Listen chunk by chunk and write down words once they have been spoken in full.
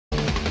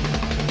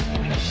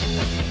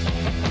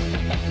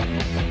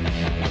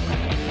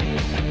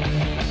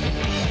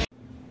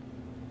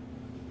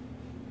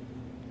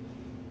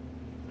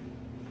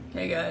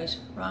Hey guys,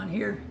 Ron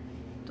here,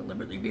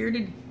 Deliberately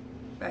Bearded,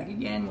 back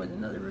again with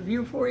another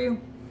review for you.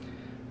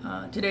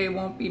 Today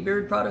won't be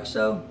beard products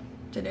though.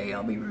 Today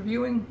I'll be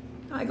reviewing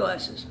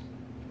eyeglasses.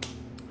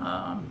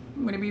 I'm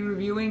going to be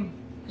reviewing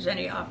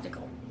Zenni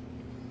Optical.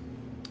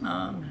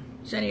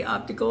 Zenni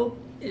Optical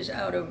is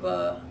out of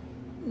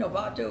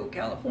Novato,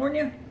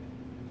 California,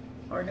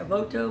 or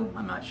Novato,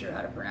 I'm not sure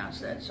how to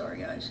pronounce that,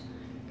 sorry guys.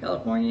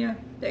 California.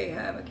 They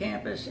have a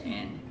campus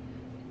in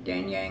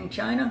Danyang,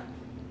 China.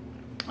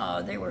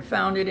 They were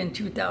founded in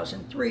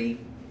 2003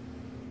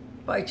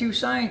 by two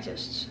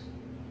scientists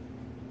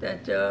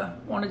that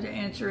wanted to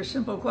answer a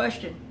simple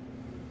question.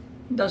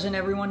 Doesn't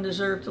everyone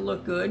deserve to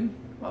look good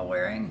while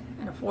wearing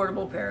an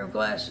affordable pair of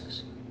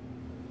glasses?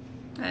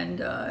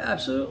 And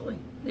absolutely,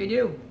 they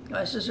do.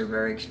 Glasses are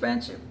very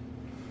expensive.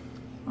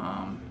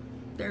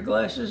 Their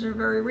glasses are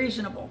very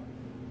reasonable.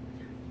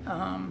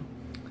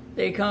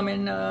 They come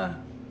in, they're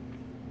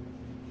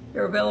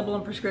available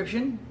in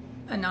prescription,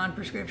 a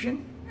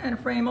non-prescription, and a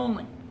frame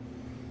only.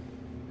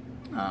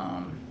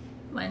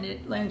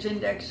 Lens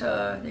index,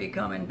 they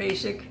come in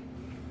basic,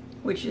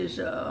 which is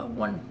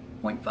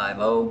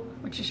 1.50,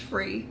 which is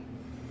free.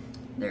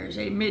 There's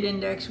a mid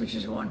index, which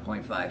is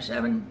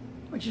 1.57,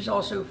 which is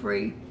also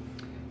free.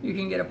 You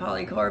can get a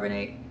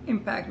polycarbonate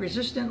impact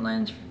resistant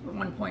lens for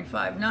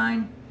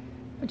 1.59,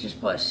 which is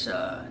plus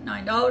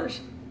 $9.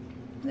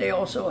 They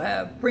also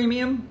have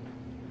premium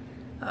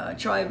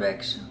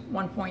Trivex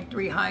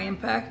 1.3 high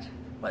impact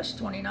plus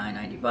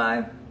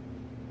 $29.95.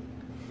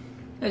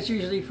 That's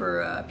usually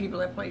for people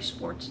that play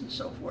sports and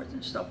so forth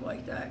and stuff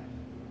like that.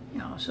 You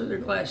know, so their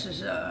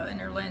glasses and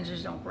their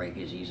lenses don't break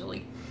as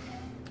easily.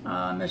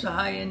 There's a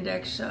high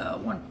index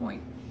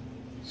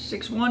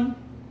 1.61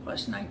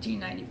 plus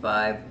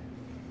 $19.95,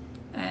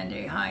 and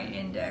a high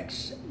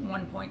index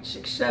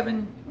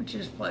 1.67, which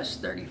is plus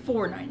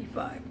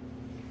 $34.95.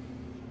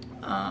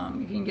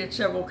 You can get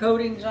several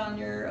coatings on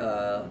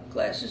your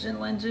glasses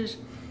and lenses.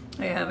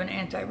 They have an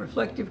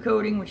anti-reflective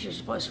coating, which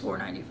is plus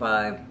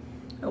 $4.95,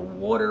 a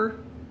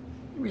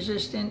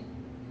water-resistant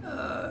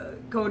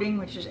coating,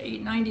 which is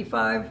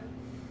 $8.95,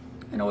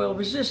 an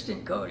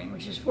oil-resistant coating,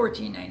 which is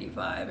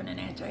 $14.95, and an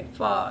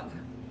anti-fog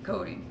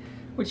coating,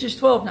 which is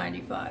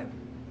 $12.95.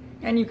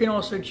 And you can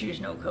also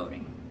choose no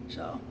coating.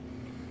 So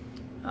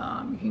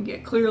you can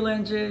get clear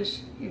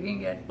lenses, you can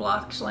get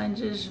blocks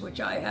lenses,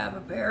 which I have a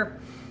pair.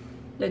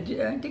 I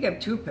think I have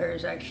two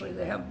pairs actually.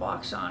 They have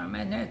blocks on them,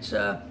 and that's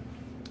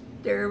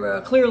they're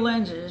clear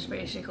lenses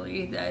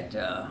basically that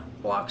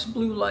blocks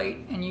blue light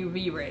and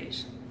UV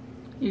rays.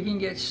 You can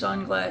get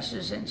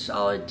sunglasses in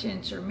solid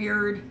tints or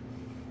mirrored,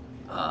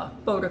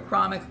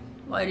 photochromic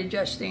light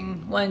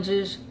adjusting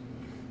lenses.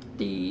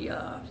 The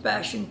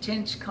fashion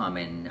tints come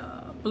in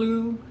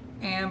blue,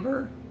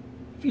 amber,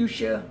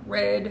 fuchsia,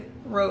 red,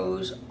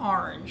 rose,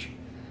 orange,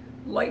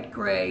 light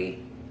gray,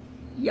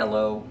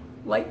 yellow,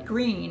 light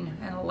green,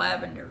 and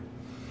lavender.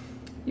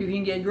 You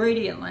can get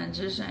gradient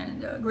lenses,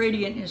 and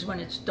gradient is when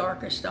it's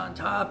darkest on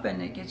top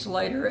and it gets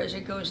lighter as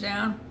it goes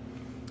down.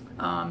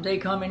 They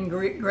come in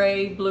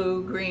gray,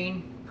 blue,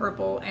 green,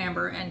 purple,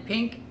 amber, and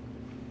pink.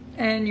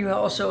 And you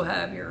also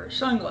have your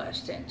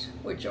sunglass tints,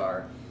 which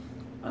are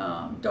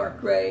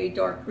dark gray,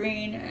 dark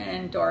green,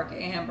 and dark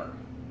amber.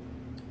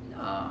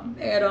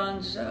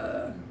 Add-ons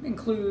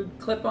include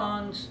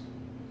clip-ons.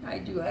 I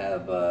do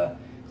have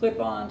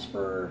clip-ons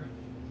for,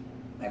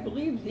 I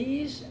believe,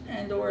 these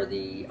and or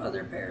the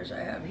other pairs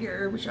I have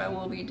here, which I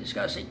will be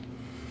discussing.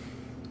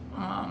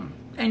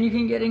 And you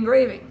can get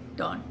engraving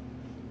done.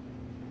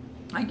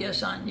 I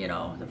guess on, you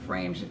know, the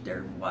frames, if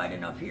they're wide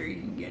enough here, you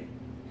can get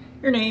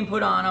your name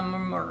put on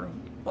them, or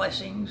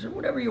blessings, or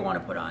whatever you want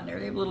to put on there.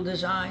 They have little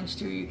designs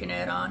too you can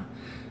add on.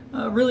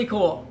 Really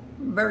cool.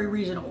 Very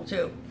reasonable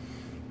too.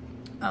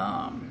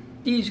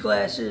 These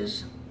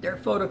glasses, they're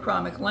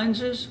photochromic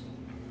lenses.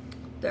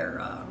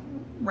 They're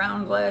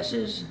round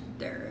glasses.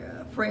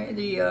 They're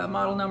the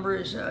model number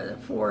is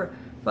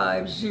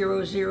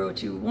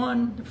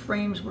 450021. The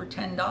frames were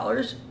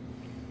 $10.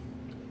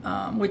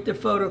 With the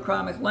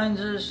photochromic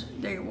lenses,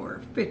 they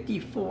were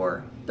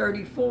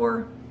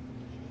 $54.34,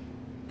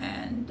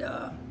 and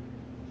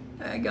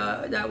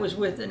that was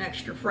with an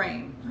extra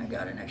frame. I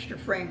got an extra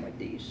frame with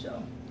these,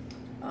 so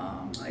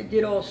I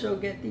did also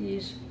get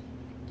these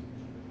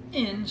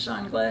in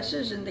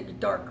sunglasses in the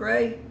dark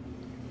gray.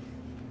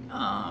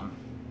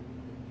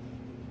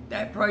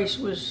 That price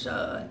was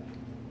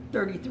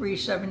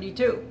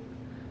 $33.72,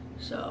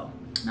 so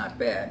not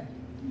bad,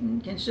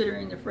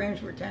 considering the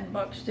frames were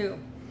 $10 too.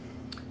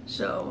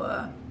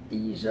 So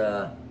these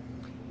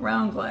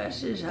round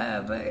glasses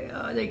have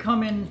a they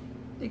come in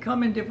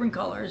different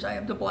colors. I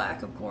have the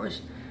black, of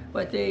course,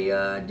 but they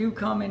do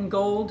come in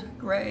gold,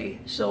 gray,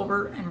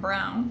 silver, and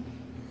brown.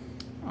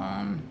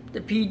 The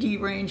PD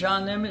range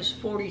on them is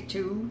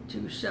 42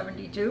 to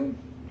 72.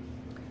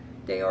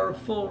 They are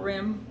full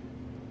rim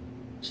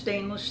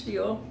stainless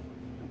steel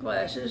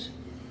glasses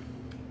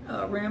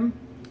rim.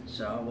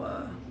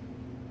 So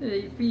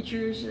it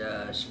features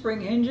spring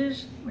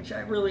hinges, which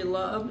I really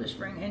love. The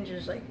spring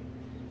hinges like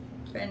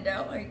bend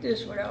out like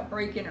this without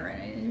breaking or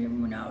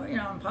anything,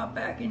 and pop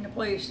back into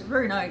place. They're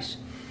very nice.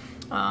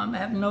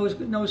 Have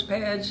nose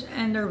pads,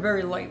 and they're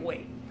very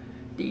lightweight.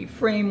 The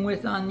frame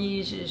width on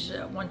these is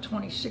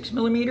 126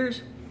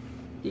 millimeters.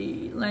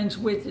 The lens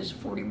width is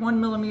 41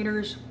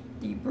 millimeters.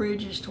 The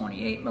bridge is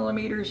 28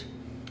 millimeters.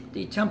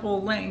 The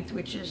temple length,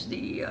 which is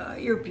the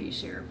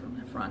earpiece here from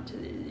the front to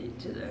the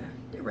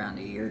around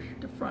the ear,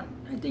 the front.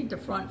 I think the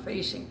front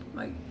facing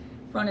my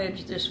front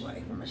edge this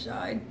way from the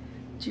side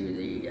to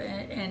the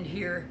end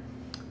here,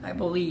 I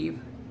believe,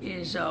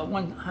 is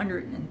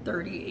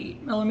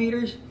 138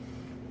 millimeters.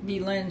 The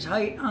lens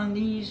height on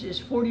these is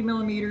 40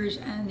 millimeters,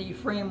 and the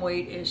frame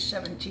weight is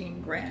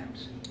 17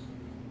 grams.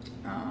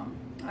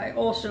 I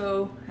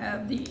also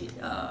have the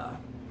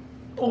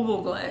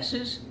oval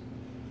glasses,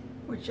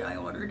 which I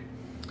ordered.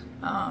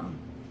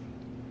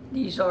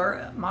 These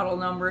are model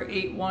number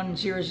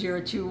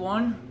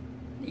 810021.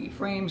 The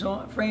frames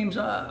are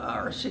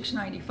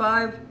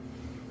 $6.95.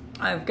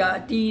 I've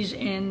got these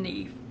in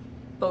the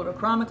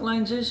photochromic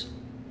lenses,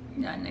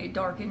 and they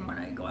darken when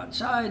I go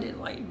outside, they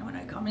lighten when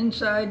I come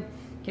inside. In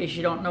case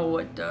you don't know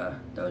what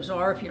those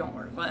are, if you don't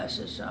wear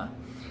glasses,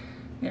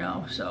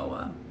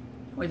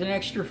 with an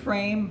extra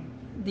frame,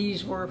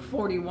 these were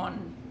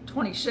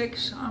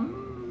 $41.26.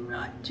 I'm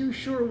not too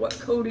sure what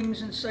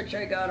coatings and such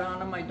I got on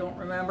them. I don't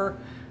remember.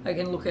 I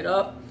can look it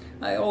up.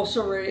 I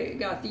also already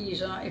got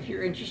these. If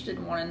you're interested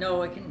and want to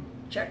know, I can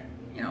check,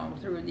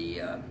 through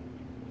the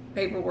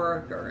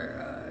paperwork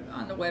or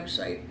on the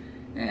website,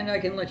 and I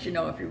can let you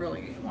know if you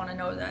really want to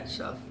know that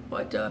stuff.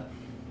 But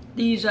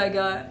these I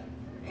got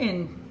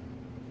in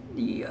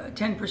the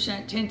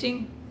 10%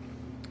 tinting.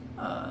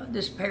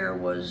 This pair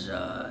was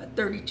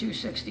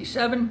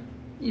 $32.67.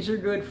 These are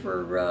good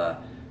for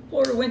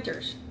Florida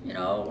winters,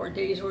 or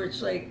days where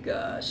it's like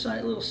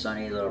sunny, a little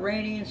sunny, a little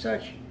rainy and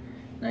such.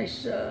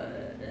 Nice,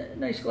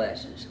 nice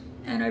glasses.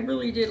 And I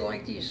really did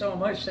like these so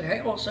much that I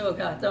also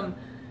got them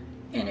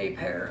in a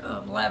pair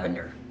of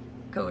lavender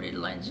coated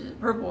lenses,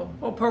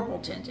 purple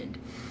tinted.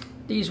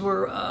 These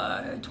were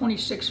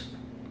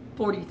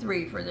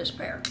 $26.43 for this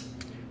pair.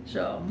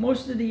 So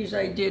most of these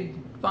I did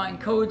find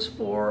codes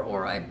for,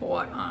 or I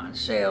bought on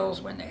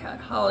sales when they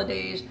had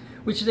holidays,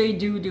 which they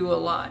do a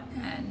lot.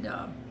 And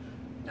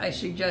I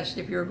suggest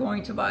if you're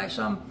going to buy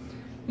some,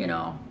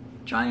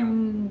 try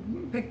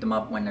and pick them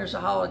up when there's a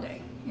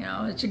holiday.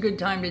 It's a good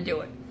time to do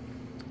it.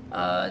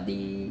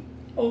 The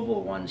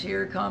oval ones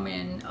here come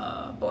in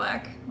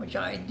black, which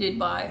I did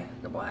buy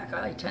the black.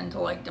 I tend to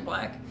like the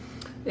black.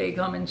 They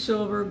come in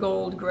silver,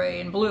 gold, gray,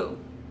 and blue.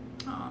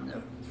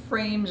 The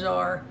frames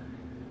are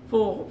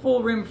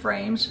full rim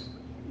frames.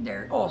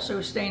 They're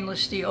also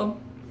stainless steel.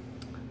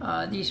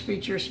 These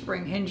feature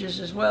spring hinges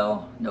as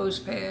well, nose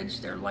pads.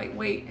 They're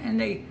lightweight, and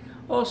they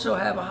also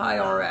have a high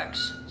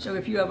RX. So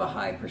if you have a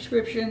high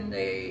prescription,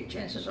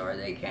 chances are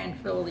they can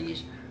fill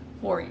these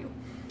for you.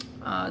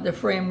 The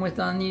frame width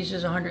on these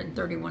is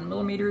 131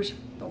 millimeters.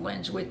 The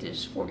lens width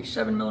is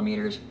 47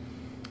 millimeters.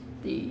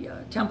 The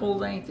temple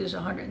length is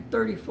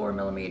 134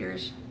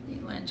 millimeters. The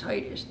lens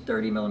height is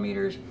 30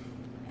 millimeters.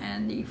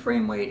 And the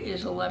frame weight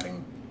is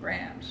 11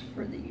 grams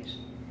for these.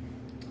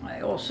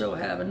 I also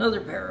have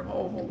another pair of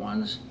oval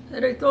ones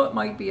that I thought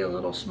might be a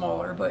little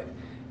smaller, but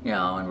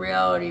in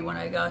reality when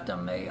I got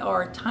them, they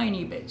are a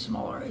tiny bit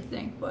smaller, I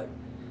think, but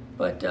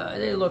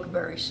they look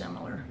very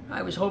similar.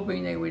 I was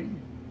hoping they would,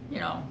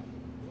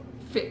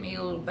 fit me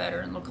a little better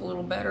and look a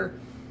little better.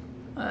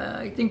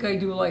 I think I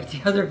do like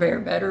the other pair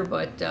better,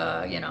 but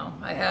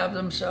I have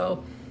them,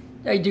 so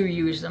I do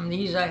use them.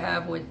 These I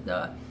have with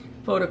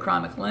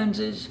photochromic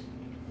lenses.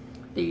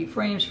 The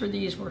frames for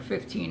these were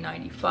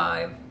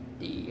 $15.95.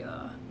 The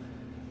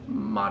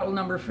model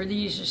number for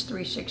these is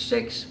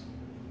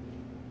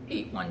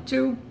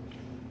 366812.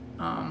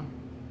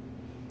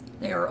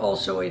 They are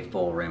also a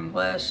full rim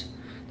glass.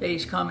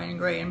 These come in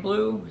gray and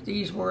blue.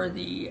 These were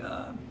the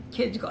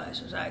kids'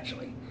 glasses,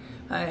 actually.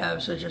 I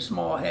have such a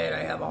small head,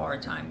 I have a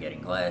hard time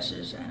getting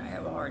glasses, and I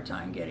have a hard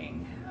time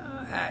getting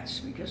hats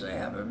because I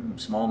have a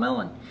small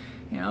melon.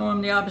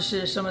 I'm the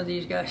opposite of some of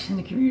these guys in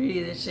the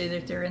community that say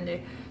that they're in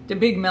the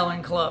Big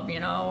Melon Club,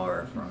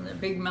 or from the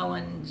Big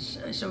Melons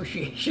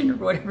Association, or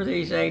whatever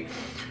they say.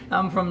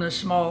 I'm from the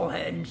small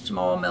head,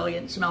 small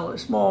melon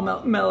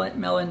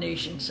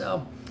nation.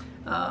 So,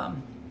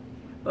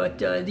 but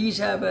these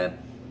have a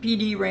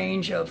PD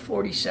range of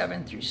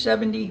 47 through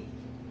 70.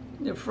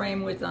 The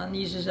frame width on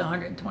these is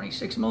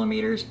 126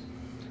 millimeters.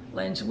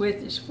 Lens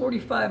width is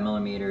 45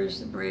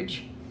 millimeters. The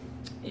bridge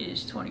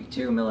is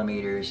 22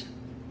 millimeters.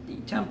 The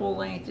temple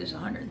length is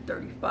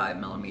 135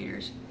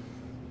 millimeters.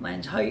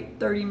 Lens height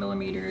 30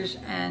 millimeters,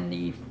 and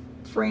the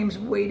frame's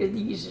weight of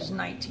these is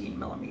 19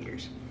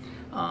 millimeters.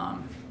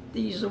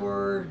 These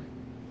were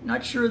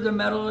not sure the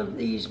metal of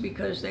these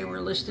because they were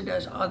listed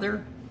as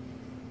other.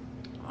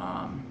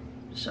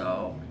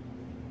 So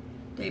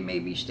they may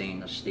be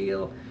stainless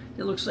steel.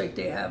 It looks like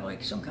they have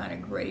like some kind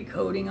of gray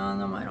coating on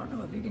them. I don't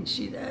know if you can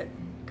see that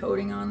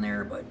coating on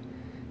there, but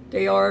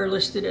these are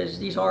listed as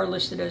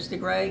the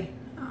gray.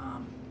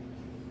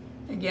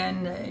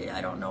 Again,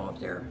 I don't know if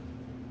they're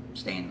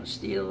stainless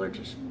steel or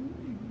just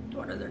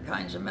what other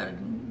kinds of metal,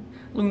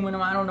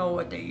 aluminum. I don't know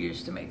what they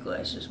use to make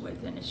glasses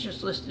with, and it's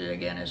just listed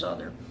again as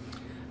other.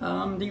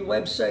 The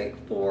website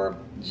for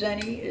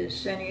Zenni is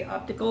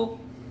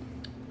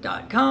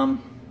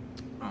zennioptical.com.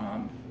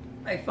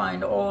 I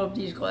find all of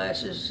these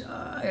glasses,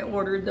 I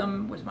ordered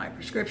them with my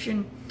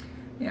prescription.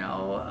 You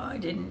know, I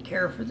didn't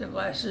care for the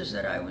glasses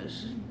that I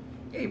was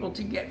able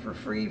to get for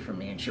free from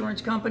the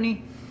insurance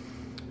company.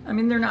 I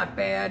mean, they're not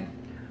bad,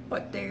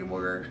 but they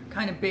were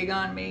kind of big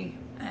on me,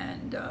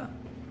 and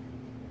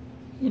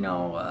you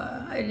know,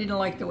 I didn't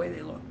like the way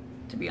they looked,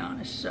 to be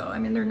honest. So, I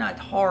mean, they're not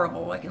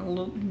horrible. I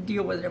can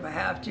deal with it if I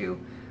have to,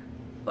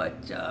 but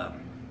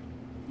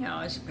you know,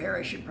 as a pair,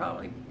 I should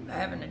probably, I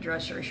have an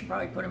dresser, I should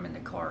probably put them in the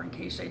car in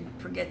case I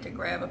forget to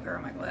grab a pair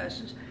of my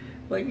glasses.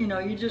 But, you know,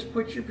 you just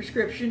put your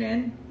prescription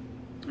in,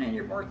 and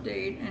your birth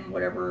date, and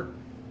whatever,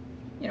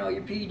 you know,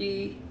 your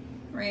PD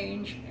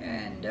range,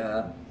 and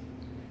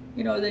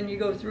you know, then you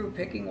go through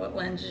picking what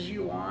lenses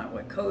you want,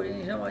 what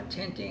coatings, and what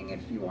tinting,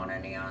 if you want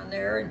any on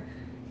there. And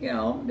you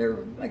know,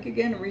 they're, like,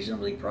 again,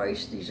 reasonably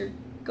priced. These are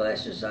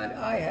glasses that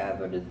I have,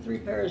 or the 3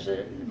 pairs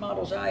of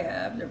models I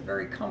have. They're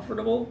very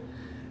comfortable.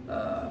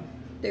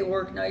 They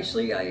work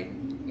nicely. I,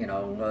 you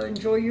know,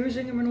 enjoy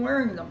using them and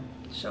wearing them.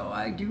 So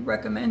I do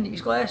recommend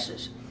these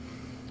glasses.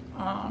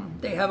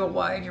 They have a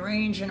wide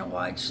range and a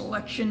wide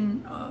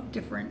selection of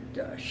different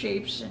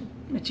shapes and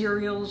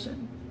materials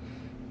and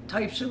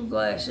types of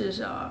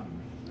glasses,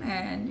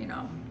 and you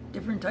know,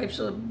 different types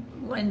of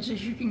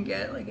lenses you can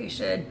get. Like I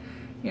said,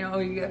 you know,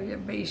 you got your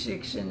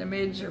basics, and the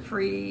mids are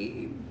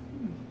free. You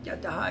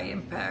got the high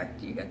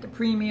impact. You got the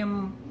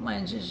premium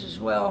lenses as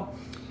well.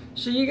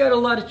 So you got a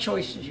lot of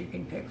choices you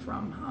can pick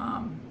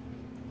from.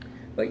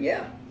 But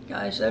yeah,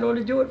 guys, that ought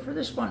to do it for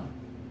this one.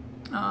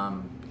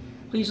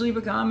 Please leave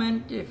a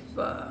comment if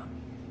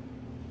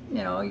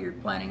you know, you're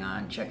planning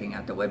on checking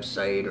out the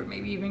website, or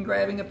maybe even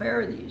grabbing a pair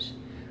of these.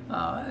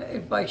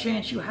 If by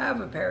chance you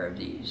have a pair of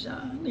these,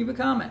 leave a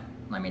comment.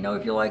 Let me know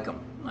if you like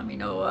them. Let me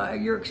know how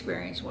your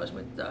experience was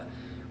with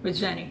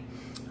Zenni.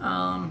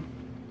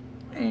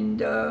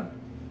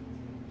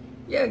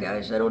 Yeah,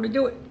 guys, that ought to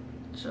do it.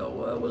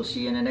 So we'll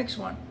see you in the next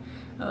one.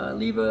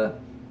 Leave a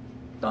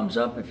thumbs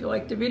up if you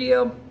liked the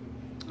video.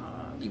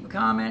 Leave a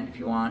comment if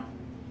you want.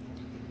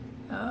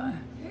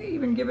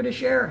 Even give it a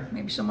share.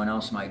 Maybe someone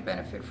else might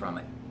benefit from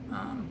it.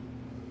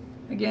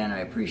 Again, I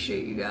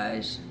appreciate you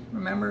guys.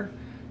 Remember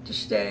to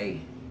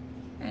stay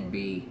and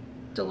be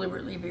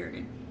deliberately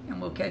bearded.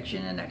 And we'll catch you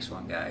in the next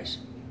one, guys.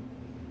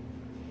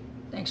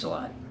 Thanks a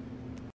lot.